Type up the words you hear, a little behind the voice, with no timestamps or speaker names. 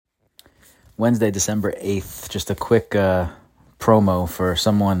Wednesday, December 8th. Just a quick promo for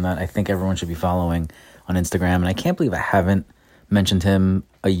someone that I think everyone should be following on Instagram. And I can't believe I haven't mentioned him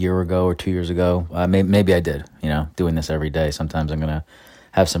a year ago or 2 years ago. Maybe I did, doing this every day. Sometimes I'm going to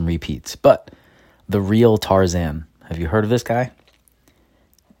have some repeats. But The Real Tarzan. Have you heard of this guy?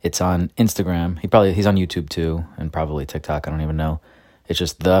 It's on Instagram. He's on YouTube too, and probably TikTok. I don't even know. It's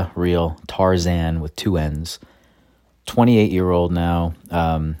just The Real Tarzan with 2 N's. 28-year-old now,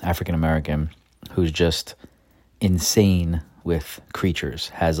 African American, who's just insane with creatures.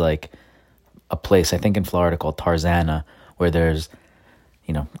 Has like a place, I think in Florida, called Tarzana, where there's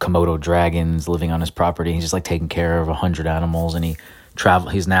Komodo dragons living on his property. He's just like taking care of 100 animals, and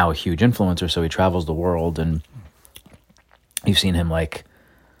he's now a huge influencer, so he travels the world, and you've seen him like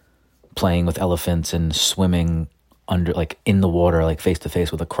playing with elephants and swimming under, like in the water, like face to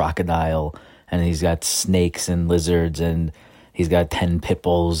face with a crocodile. And he's got snakes and lizards, and he's got 10 pit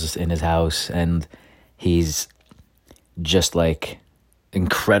bulls in his house, and he's just like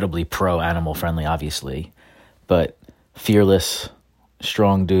incredibly pro-animal friendly, obviously, but fearless,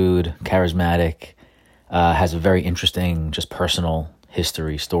 strong dude, charismatic, has a very interesting just personal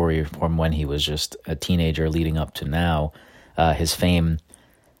story from when he was just a teenager leading up to now. His fame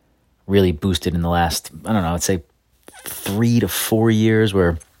really boosted in the last, I'd say 3 to 4 years,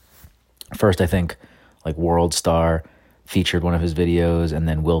 where first, I think, like World Star featured one of his videos, and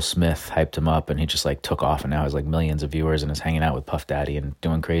then Will Smith hyped him up, and he just like took off, and now has like millions of viewers and is hanging out with Puff Daddy and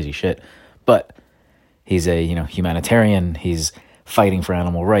doing crazy shit. But he's a humanitarian. He's fighting for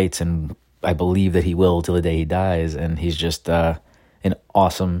animal rights, and I believe that he will till the day he dies. And he's just an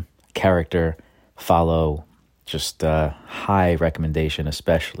awesome character. Follow, just high recommendation,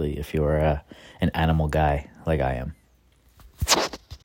 especially if you're an animal guy like I am.